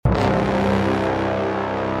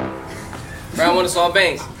Round one, it's all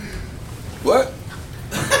Bangz. What?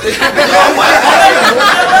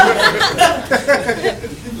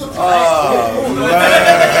 Oh,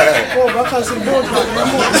 man. I'm trying to see the ball drop.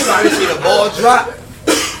 You trying to see the ball drop?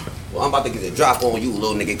 Well, I'm about to get a drop on you,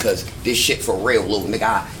 little nigga, cause this shit for real, little nigga.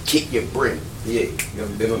 I kick your brim. Yeah, you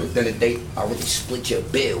ever been on a dinner date? I really split your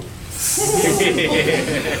bill.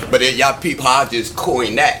 But then y'all peep how I just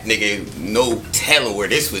coined that, nigga. No telling where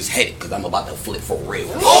this was headed, cause I'm about to flip for real.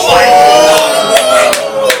 Oh my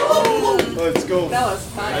God! Let's go. That was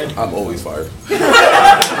fun. I'm always fired.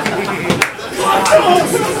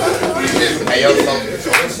 Hey, yo, so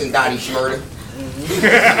listen, Dottie Schmurder.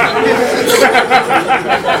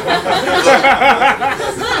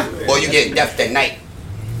 Boy, you get death tonight.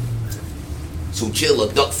 So chill or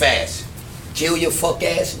duck fast. Chill your fuck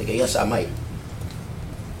ass, nigga. Yes, I might.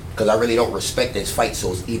 Cause I really don't respect this fight,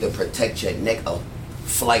 so it's either protect your neck or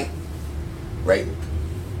flight. Right?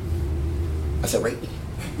 I said right.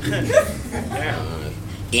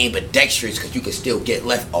 Ambidextrous, cause you can still get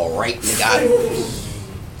left or right, nigga.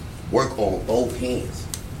 Work on both hands.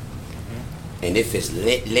 And if it's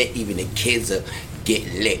lit, even the kids will get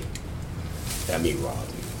lit. That mean rob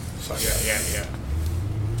you. Sorry. Yeah.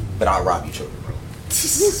 But I'll rob you children, bro.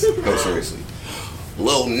 No, seriously.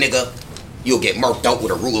 Little nigga, you'll get murked out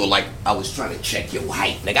with a ruler like I was trying to check your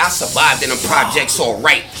height. Nigga, I survived in them projects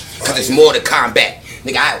alright, cause it's more to combat.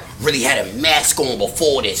 Nigga, I really had a mask on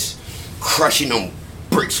before this. Crushing them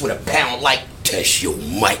bricks with a pound like test your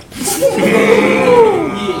might.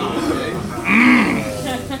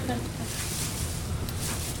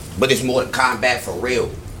 But it's more to combat for real.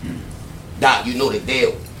 Doc, you know the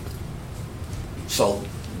deal. So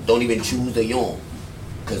don't even choose the yawn.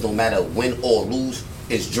 Cause no matter win or lose,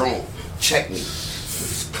 it's drawn. Check me.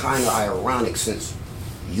 It's kinda ironic since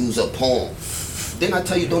use a poem. Didn't I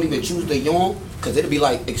tell you don't even choose the yawn? Cause it'll be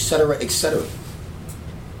like etc. etc.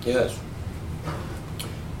 Yes.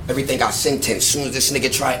 Everything I sentence, soon as this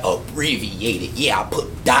nigga try abbreviate it. Yeah, I put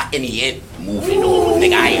dot in the end. Moving on,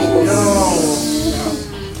 nigga. I am.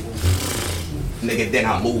 Nigga, then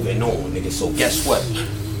I'm moving on, nigga. So guess what?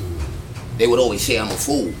 They would always say I'm a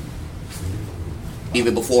fool.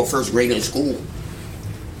 Even before first grade in school.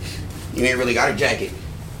 You ain't really got a jacket.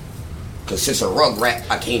 Cause since a rug rat,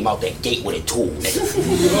 I came out that gate with a tool, nigga.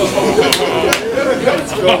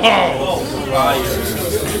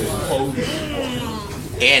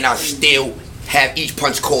 And I still have each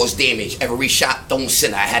punch cause damage. Every shot don't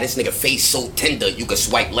center. I had this nigga face so tender you could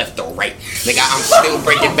swipe left or right. Nigga, I'm still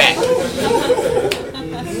bringing back.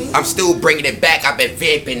 I'm still bringing it back. I've been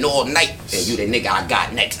vamping all night. And you the nigga I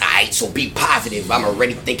got next, alright? So be positive. I'm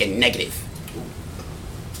already thinking negative.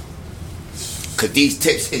 Cause these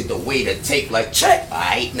tips is the way to take, like, check.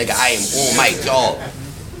 Alright, nigga, I am on my job.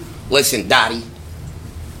 Listen, Dottie.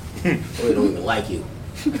 I really don't even like you.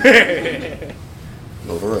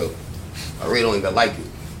 No, for real. I really don't even like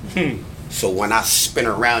you. So when I spin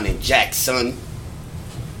around in Jack, son, you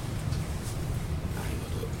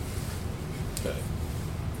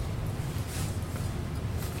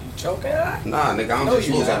Choking? nah, nigga, I'm just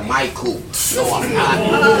losing my cool. No, I'm not.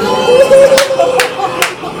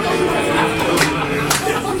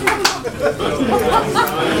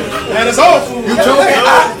 And it's over. You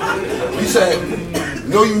joking? You said,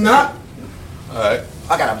 no, you not? Alright.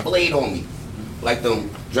 I got a blade on me. Like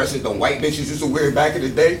them dresses them white bitches used to wear back in the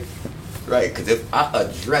day. Right, cause if I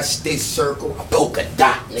address this circle, I poke a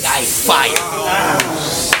dot, nigga, I ain't fire.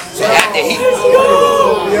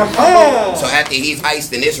 So after he's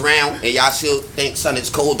iced in this round, and y'all still think son it's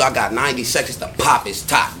cold, I got 90 seconds to pop his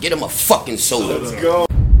top. Get him a fucking soda. Let's go.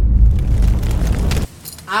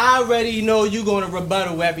 I already know you gonna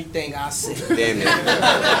rebuttal everything I say. Damn it.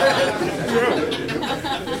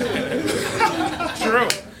 True.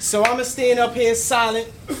 So I'ma stand up here silent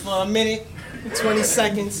for a minute, 20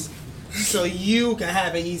 seconds, so you can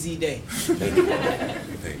have an easy day.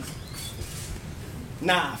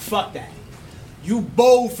 Nah, fuck that. You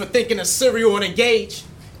bold for thinking of cereal on a gauge.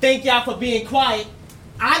 Thank y'all for being quiet.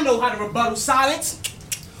 I know how to rebuttal silence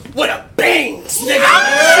with a Bangz, nigga.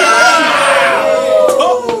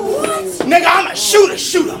 Nigga, I'm a shooter.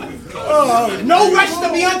 No rush to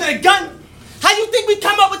be under the gun. How you think we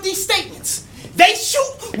come up with these statements? They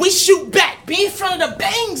shoot, we shoot back. Being in front of the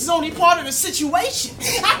Bangz is only part of the situation.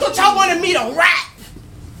 I thought y'all wanted me to rap.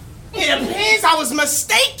 It appears I was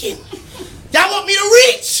mistaken. Y'all want me to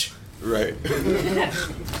reach? Right.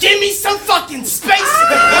 Give me some fucking space.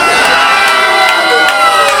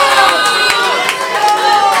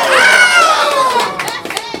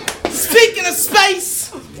 Speaking of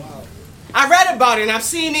space, I read about it and I've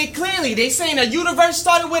seen it clearly. They saying the universe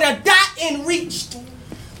started with a dot and reached.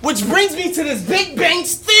 Which brings me to this Big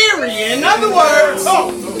Bang's theory. In other words,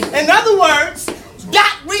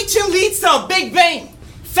 dot reaching leads to a Big Bang.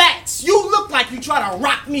 Facts. You look like you try to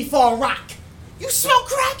rock me for a rock. You smoke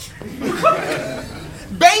crack?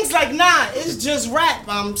 Bang's like, nah, it's just rap.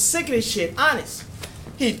 I'm sick of this shit, honest.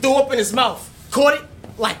 He threw up in his mouth, caught it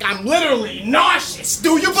like I'm literally nauseous.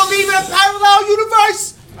 Do you believe in a parallel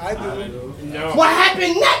universe? I do. No. What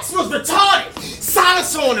happened next was retarded.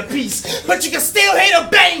 Silence on the piece, but you can still hear the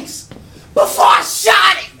bangs before I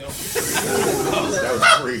shot it. That was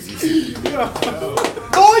crazy.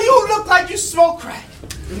 Boy, you look like you smoke crack.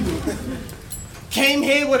 Came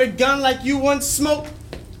here with a gun like you once smoked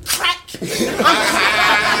crack.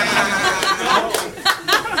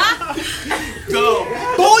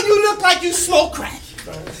 Boy, you look like you smoke crack.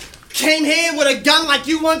 Came here with a gun like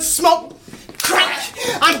you once smoked crack.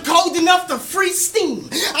 I'm cold enough to freeze steam.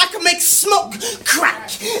 I can make smoke crack.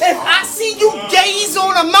 If I see you gaze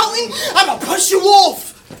on a mountain, I'ma push you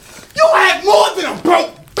off. You have more than a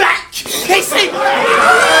broke back. They say.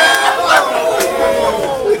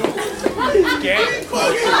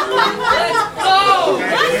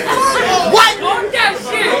 What?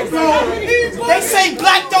 They say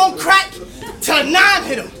black don't crack till 9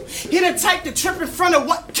 hit him. He the type to trip in front of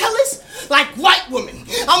what killers? Like white women.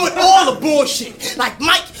 I'm with all the bullshit. Like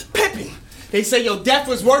Mike Pippin. They say your death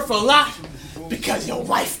was worth a lot because your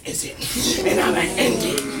wife isn't. And I'ma end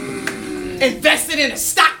it. Invested in a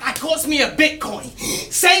stock that cost me a Bitcoin.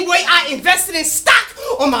 Same way I invested in stock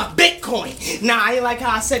on my Bitcoin. Nah, I ain't like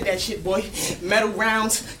how I said that shit, boy. Metal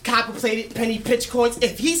rounds, copper-plated penny pitch coins.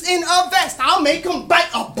 If he's in a vest, I'll make him bite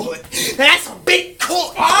a bullet. Now that's a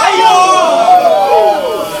Bitcoin.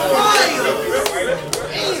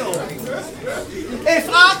 If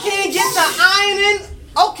I can't get the iron in,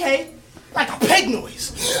 okay. Like a peg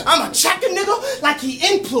noise. I'ma check a nigga like he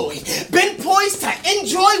employed. Been poised to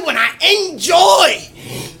enjoy when I enjoy.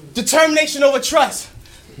 Determination over trust.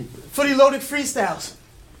 Fully loaded freestyles.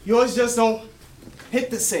 Yours just don't hit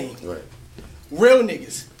the same. Right. Real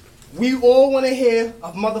niggas. We all wanna hear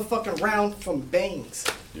a motherfucking round from Bangz.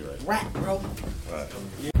 You're right. Rap, bro. Right.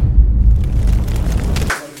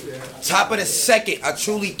 Top of the second, I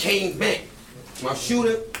truly came back. My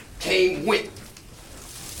shooter came with.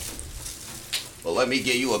 But let me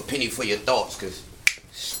give you a penny for your thoughts, cause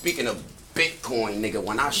speaking of Bitcoin, nigga,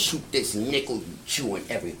 when I shoot this nickel, you chewing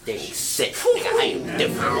everything sick. Nigga, I am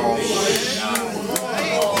different.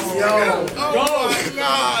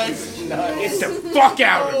 Get the fuck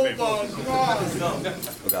out of it.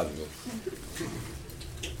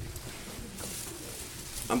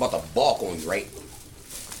 I'm about to bark on you, right?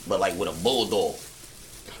 But like with a bulldog.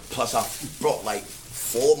 Plus I brought like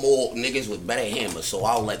 4 more niggas with better hammers, so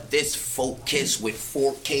I'll let this focus with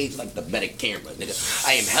 4Ks like the better camera, nigga.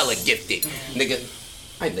 I am hella gifted, nigga.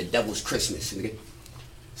 I am the devil's Christmas, nigga.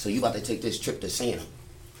 So you about to take this trip to Santa,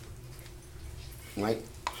 right?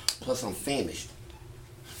 Plus I'm famished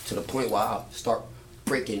to the point where I'll start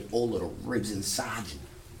breaking all of the ribs inside you,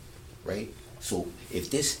 right? So if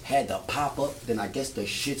this had to pop up, then I guess the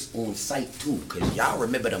shit's on site too, cause y'all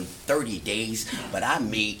remember them 30 days, but I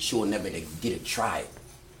made sure never to get a try.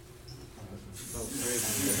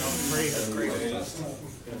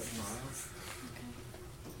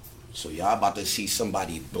 So y'all about to see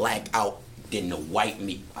somebody black out, then the white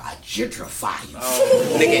meat. I gentrify you.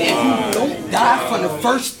 Nigga, if you don't die from the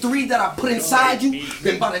first 3 that I put inside you,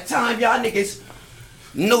 then by the time y'all niggas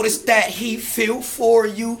notice that he feel for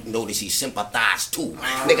you, notice he sympathize too.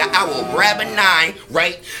 Nigga, I will grab a 9,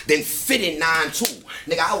 right? Then fit in 9 too.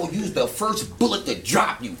 Nigga, I will use the first bullet to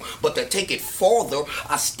drop you. But to take it farther,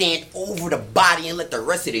 I stand over the body and let the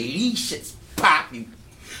rest of these shits pop you.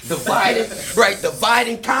 Divide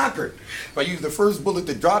and conquer. If I use the first bullet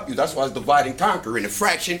to drop you, that's why it's divide and conquer in a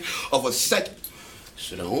fraction of a second.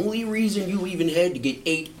 So the only reason you even had to get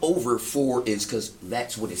 8 over 4 is because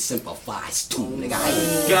that's what it simplifies to, nigga.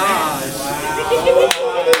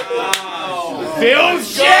 Phil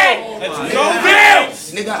shit! Let's go, Phil!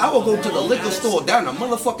 Nigga, I will go to the liquor store down the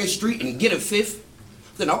motherfucking street and get a 5th.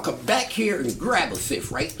 Then I'll come back here and grab a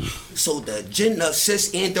 5th, right? So the Genesis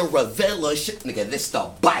and the Revelation, nigga, this the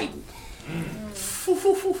Bible.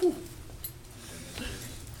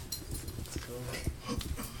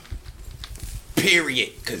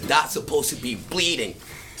 Period, cause Dot's supposed to be bleeding.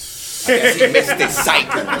 I guess he missed this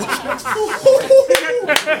cycle.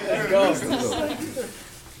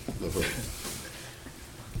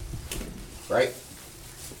 Right?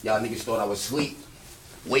 Y'all niggas thought I was asleep.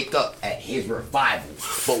 Wake up at his revival.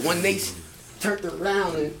 But when they turned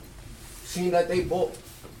around and seen that they bought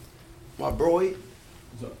my bro,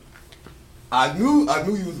 I knew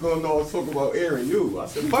you was gonna know I was talking about Aaron. You. I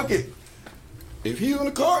said, fuck it. If he on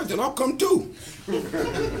the cards, then I'll come too.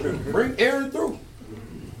 Bring Aaron through.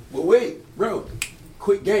 But wait, bro.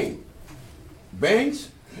 Quick game. Bangz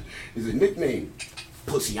is a nickname.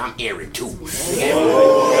 Pussy, I'm Aaron too.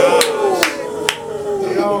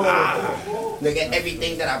 Nigga,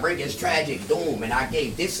 everything that I bring is tragic doom, and I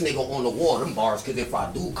gave this nigga on the wall them bars, cause if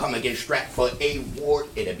I do come and get strapped for a ward,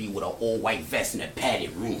 it'll be with an all-white vest in a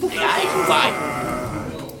padded room. Nigga, I ain't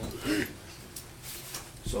fired.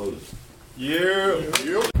 So, Yeah.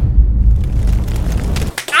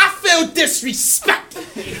 I feel disrespected.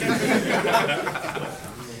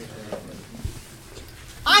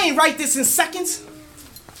 I ain't write this in seconds.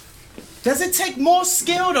 Does it take more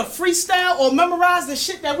skill to freestyle or memorize the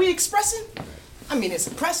shit that we expressing? I mean, it's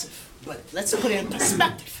impressive, but let's put it in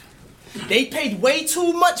perspective. They paid way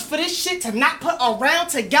too much for this shit to not put a round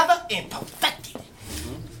together and perfect it.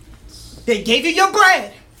 They gave you your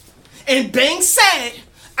bread, and Bangz said,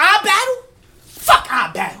 I battle? Fuck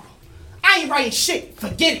I battle. I ain't writing shit,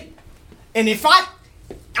 forget it. And if I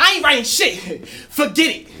ain't writing shit, forget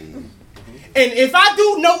it. And if I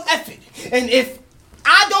do, no F it. And if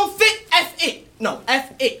I don't fit, F it. No,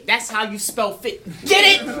 F it. That's how you spell fit. Get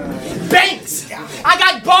it? Bangz. I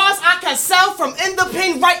got bars I can sell from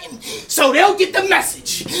independent writing, so they'll get the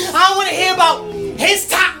message. I don't want to hear about his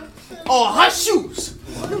top or her shoes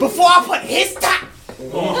before I put his top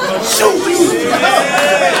on her shoes.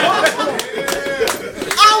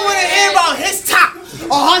 I don't want to hear about his top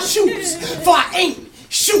or her shoes before I aim,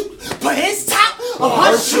 shoot, put his top on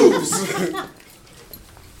her shoes.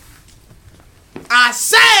 I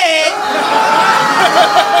said,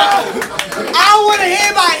 I don't want to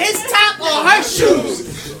hear about his top or her shoes.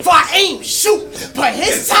 For I aim, shoot, put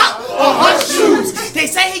his top on her shoes. They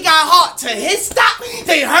say he got heart to his top,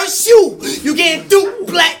 they hurt you. You getting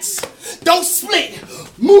duplex, don't split,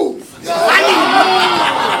 move. I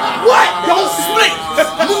need what? Don't split,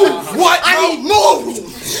 move. What? I need more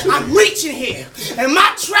room. I'm reaching here, and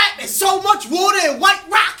my trap is so much water and white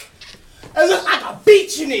rock. It look like a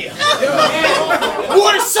beach in there.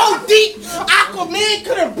 Water so deep, Aquaman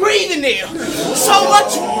couldn't breathe in there. So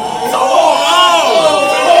much.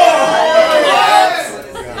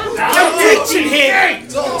 I'm reaching here.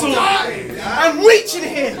 I'm reaching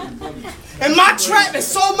here. And my trap is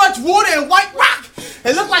so much water and white rock.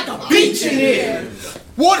 It look like a beach in there.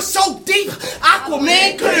 Water so deep,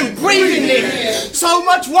 Aquaman couldn't breathe in there. So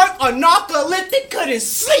much work, a narcoleptic couldn't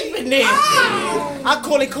sleep in there. I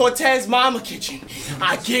call it Cortez Mama Kitchen.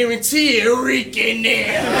 I guarantee it reek in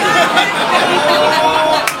there.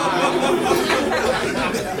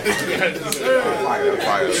 Fire.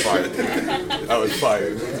 That was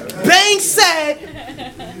fire. Bangz said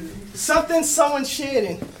something someone shared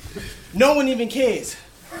and no one even cares.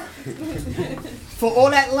 For all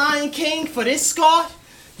that Lion King, for this scar,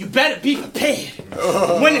 you better be prepared.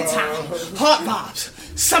 Wintertime, hot vibes,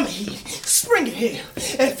 summer heat, spring is here.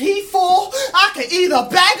 If he fall, I can either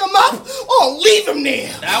bag him up or leave him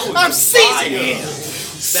there. I'm seasoned here.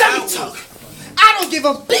 Semi-tuck. I don't give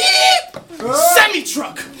a beep.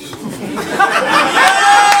 Semi-truck.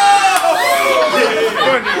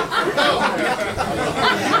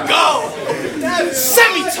 Go.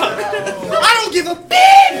 Semi-tuck. I don't give a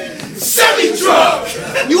beep. Semi-truck.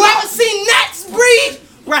 You ever seen gnats breed?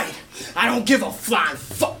 Right. I don't give a flying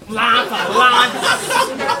fuck. Line for line.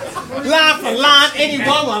 Line for line.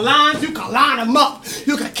 Anyone with lines, you can line them up.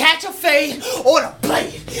 You can catch a fade or the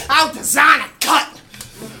blade. I'll design a cut.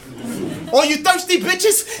 All you thirsty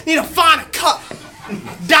bitches need to find a cup.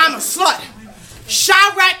 Diamond slut.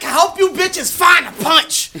 Chirac can help you bitches find a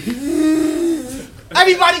punch.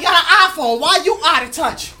 Everybody got an iPhone. Why you out of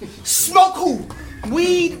touch? Smoke who?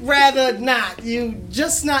 We'd rather not. You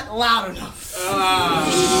just not loud enough.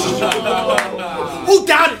 Who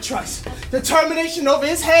doubted trust? Determination over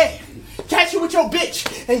his head. Catch you with your bitch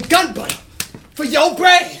and gun butter for your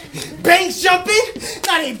bread. Bangz jump in,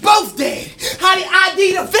 now they both dead. How they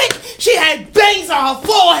ID the Vic? She had bangs on her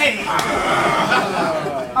forehead.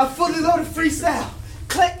 I fully loaded freestyle.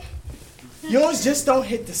 Click. Yours just don't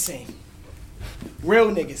hit the same.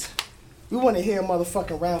 Real niggas. We want to hear a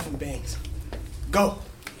motherfucking round from Bangz. Go.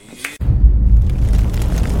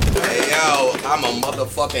 Hey, yo, I'm a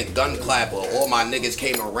motherfucking gun clapper. All my niggas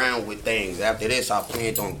came around with things. After this, I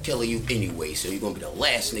planned on killing you anyway, so you're gonna be the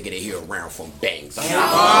last nigga to hear a round from Bangz.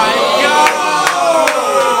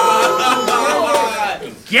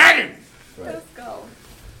 Get him! Let's go.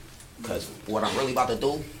 Cause what I'm really about to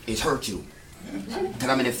do is hurt you. Cause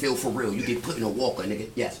I'm in the field for real. You get put in a walker, nigga.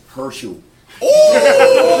 Yes, hurt you. You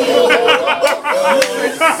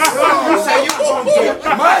say you gonna get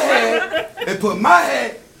my head and put my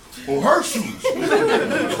head on her shoes.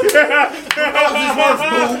 How's this work,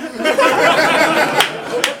 boo?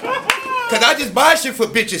 Cause I just buy shit for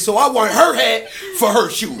bitches, so I want her head for her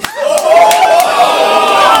shoes.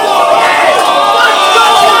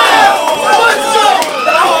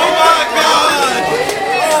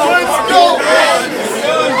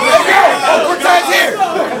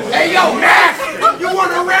 Hey yo, Mac, you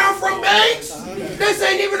want a round from Bangz? This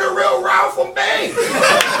ain't even a real round from Bangz.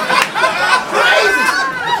 Crazy.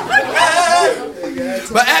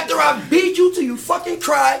 But after I beat you till you fucking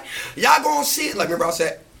cry, y'all gonna see it. Like remember I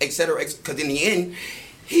said, etc. Because in the end,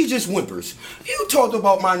 he just whimpers. You talked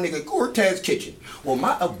about my nigga Cortez kitchen. Well,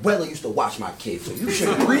 my abuela used to watch my kids, so you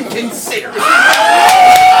should reconsider. Let's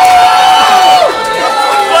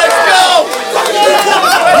go.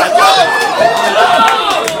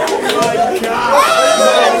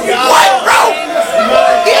 What, bro?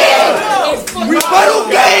 Yeah! Rebuttal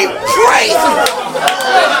game crazy!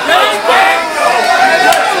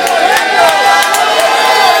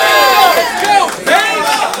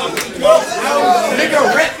 Nigga,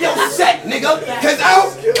 rep your set, nigga, cause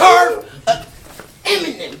I'll carve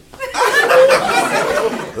Eminem.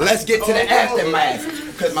 Let's get to the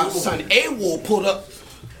aftermath, cause my son A-Wool pulled up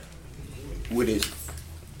with his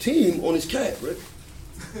team on his cap, right?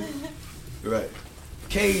 Right.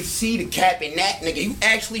 KC the cap and that nigga, you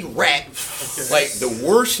actually rap like the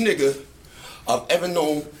worst nigga I've ever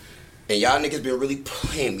known, and y'all niggas been really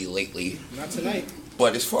playing me lately. Not tonight.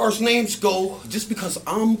 But as far as names go, just because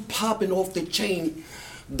I'm popping off the chain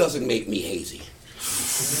doesn't make me hazy.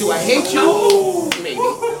 Do I hate you? Maybe.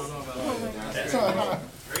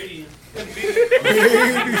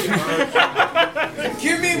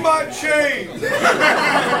 Give me my chain.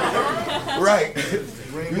 Right.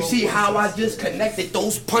 You see how I just connected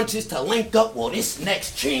those punches to link up? Well, this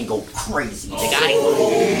next chain go crazy, nigga. I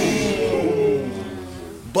ain't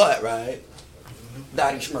But, right,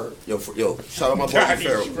 Dottie Schmurr. Yo, shout out my boy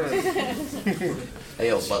Pharaoh. Hey,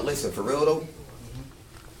 yo, but listen, for real though,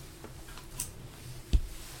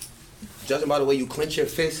 judging by the way you clench your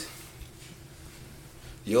fist,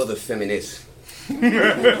 you're the feminist. And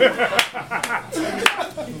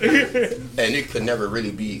it could never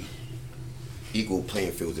really be equal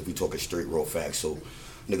playing fields if we talking straight raw facts. So,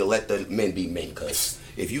 nigga, let the men be men, cuz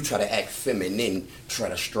if you try to act feminine, try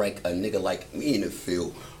to strike a nigga like me in the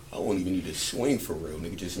field, I won't even need to swing for real,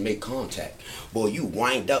 nigga, just make contact. Boy, you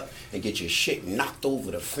wind up and get your shit knocked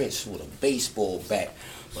over the fence with a baseball bat.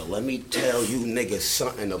 But let me tell you niggas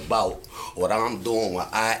something about what I'm doing when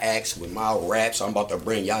I act with my raps. I'm about to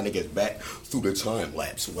bring y'all niggas back through the time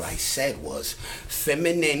lapse. What I said was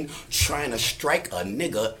feminine trying to strike a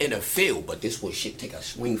nigga in the field, but this will shit take a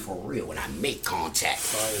swing for real when I make contact.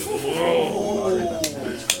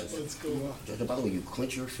 Judge by the way you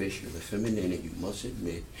clench your fist, you're the feminine, and you must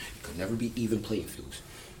admit it could never be even playing fields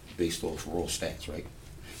based off raw stats, right?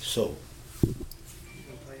 So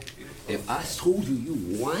if I told you you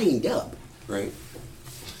wind up, right?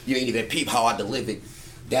 You ain't even peep how I delivered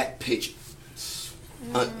that pitch.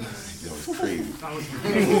 That was crazy.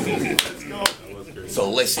 So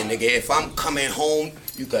listen, nigga, if I'm coming home,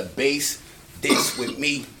 you could base this with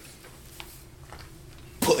me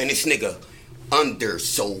putting this nigga under,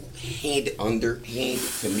 so hand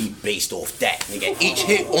to me based off that, nigga. Each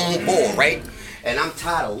hit on ball, right? And I'm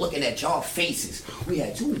tired of looking at y'all faces. We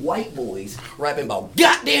had two white boys rapping about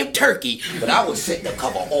goddamn turkey, but I was set to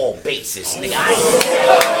cover all bases, nigga.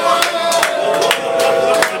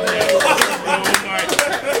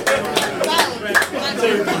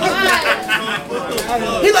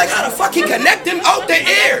 He like, how the fuck he connect him out the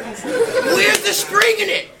air? Where's the string in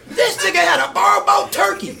it? This nigga had a bar about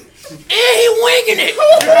turkey, and he winging it.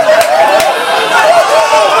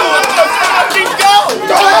 Fucking go!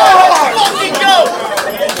 Fucking go!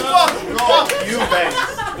 Fuck you, Bangz.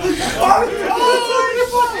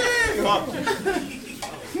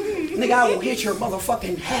 Nigga, I will hit your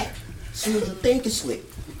motherfucking hat as soon as you think it's lit.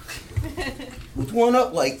 With one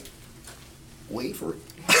up, like, wait for it.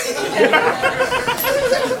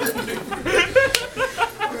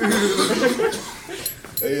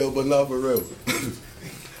 Hey, yo, but not for real.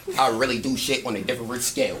 I really do shit on a different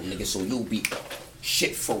scale, nigga, so you'll be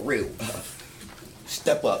shit for real.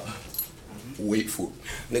 Step up. Wait for it.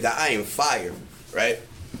 Nigga, I am fire, right?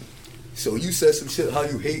 So you said some shit how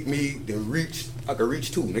you hate me, then reach, I can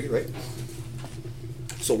reach too, nigga, right?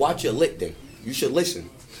 So watch your lick then. You should listen.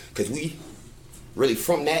 Cause we really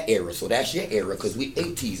from that era, so that's your era, cause we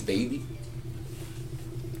 80s, baby.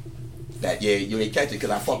 That, yeah, you ain't catch it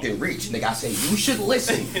because I fucking reached. Nigga, I said, you should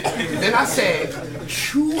listen. Then I said,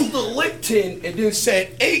 choose the Lipton, and then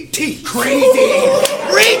said 18. Crazy.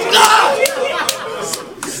 Reach, stop!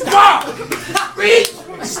 Stop! Reach,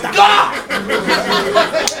 stop!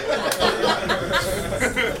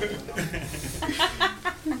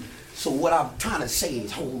 So what I'm trying to say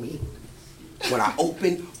is, homie, when I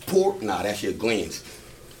open pork, nah, that's your glands.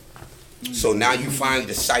 So now you finally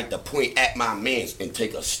decide to point at my mans and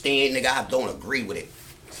take a stand, nigga. I don't agree with it.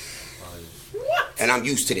 What? And I'm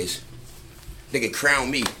used to this. Nigga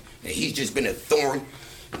crown me, and he's just been a thorn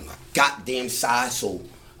in my goddamn side, so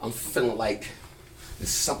I'm feeling like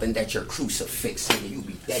it's something that you're crucifixing and you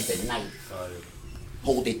be dead tonight.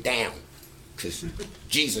 Hold it down. Cause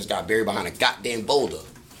Jesus got buried behind a goddamn boulder.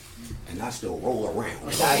 And I still roll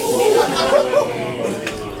around.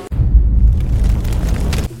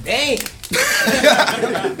 Dang.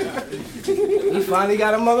 We finally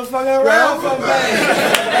got a motherfucking round from Bangz.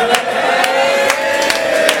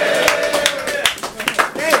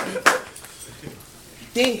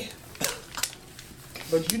 Damn.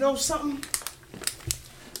 But you know something?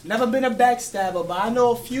 Never been a backstabber, but I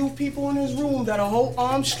know a few people in this room that'll hold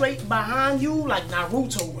arms straight behind you like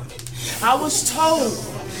Naruto running. I was told,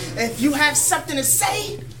 if you have something to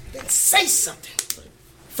say, then say something.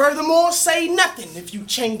 Furthermore, say nothing if you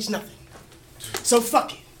change nothing. So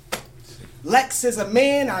fuck it. Lex is a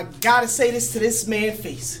man, I gotta say this to this man's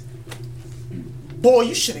face. Boy,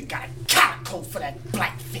 you should've got a calico for that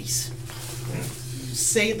black face. You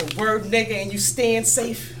say the word nigga and you stand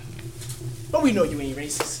safe. But we know you ain't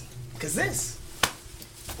racist. Cause this,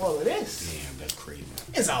 all it is. Damn, that's crazy.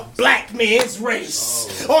 Is a black man's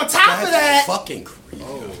race. On top of that, fucking crazy.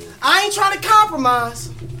 I ain't trying to compromise,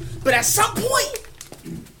 but at some point,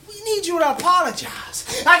 we need you to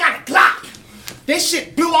apologize. I got a Glock. This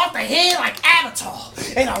shit blew off the hand like Avatar.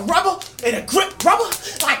 And a rubber, and a grip rubber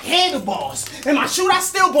like handlebars. And my shoot, I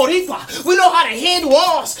still Boricua. We know how to handle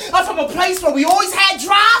ours. I'm from a place where we always had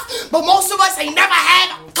drive, but most of us ain't never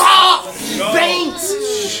had a car. Bangz.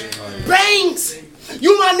 Bangz.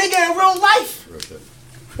 You my nigga in real life.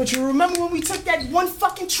 But you remember when we took that one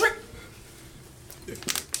fucking trip?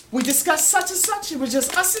 We discussed such and such. It was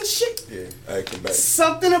just us and shit. Yeah, I come back.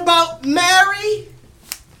 Something about Mary.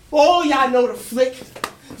 Oh, y'all know the flick.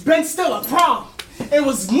 Ben still a prom. It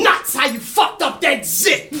was nuts how you fucked up that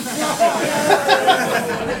zit.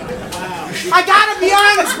 I gotta be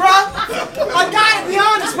honest, bro. I gotta be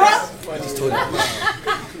honest, bro.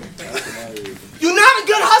 You're not a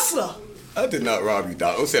good hustler. I did not rob you,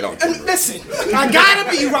 Doc. Who said I'm And listen, I gotta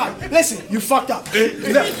be right. Listen, you fucked up. You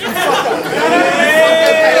fucked up.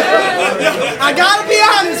 I gotta be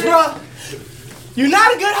honest, bro. You're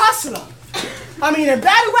not a good hustler. I mean, in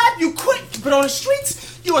battle rap, you quick, but on the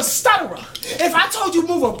streets, you a stutterer. If I told you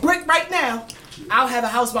move a brick right now, I'll have a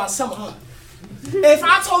house by summer, huh? If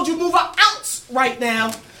I told you move an ounce right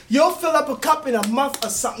now, you'll fill up a cup in a month or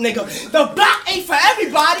something, nigga. The block ain't for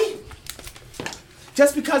everybody.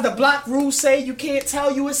 Just because the block rules say you can't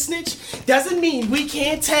tell you a snitch, doesn't mean we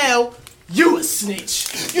can't tell you a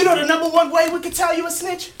snitch. You know the number one way we can tell you a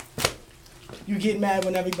snitch? You get mad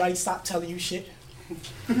when everybody stop telling you shit.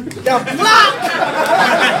 The block!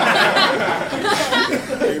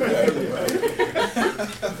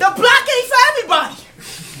 The block ain't for everybody.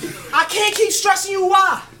 I can't keep stressing you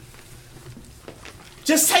why.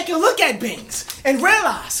 Just take a look at Bangz and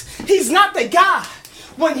realize he's not the guy.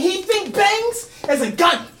 When he think Bangz is a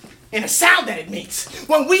gun and the sound that it makes.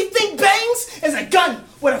 When we think Bangz is a gun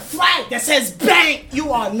with a flag that says bang,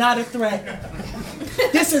 you are not a threat.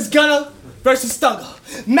 This is Gunna versus Thugger.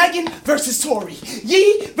 Megan versus Tory.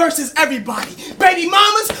 Yee versus everybody. Baby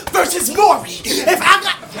mamas versus Maury. If I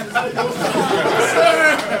got...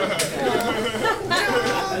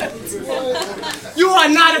 You are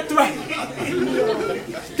not a threat.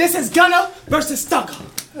 This is Gunna versus Thugger.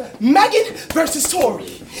 Megan versus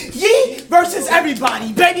Tory. Yee versus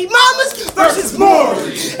everybody. Baby mamas versus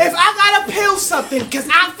Maury. If I gotta pill something because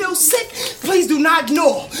I feel sick, please do not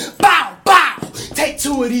ignore. Bow, bow. Take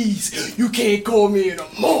two of these. You can't call me in the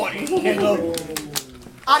morning. Hello.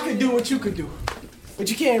 I could do what you could do, but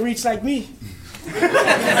you can't reach like me.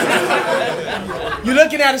 You're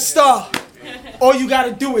looking at a star. All you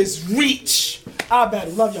gotta do is reach. I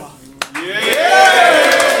battle. Love y'all.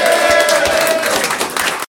 Yeah!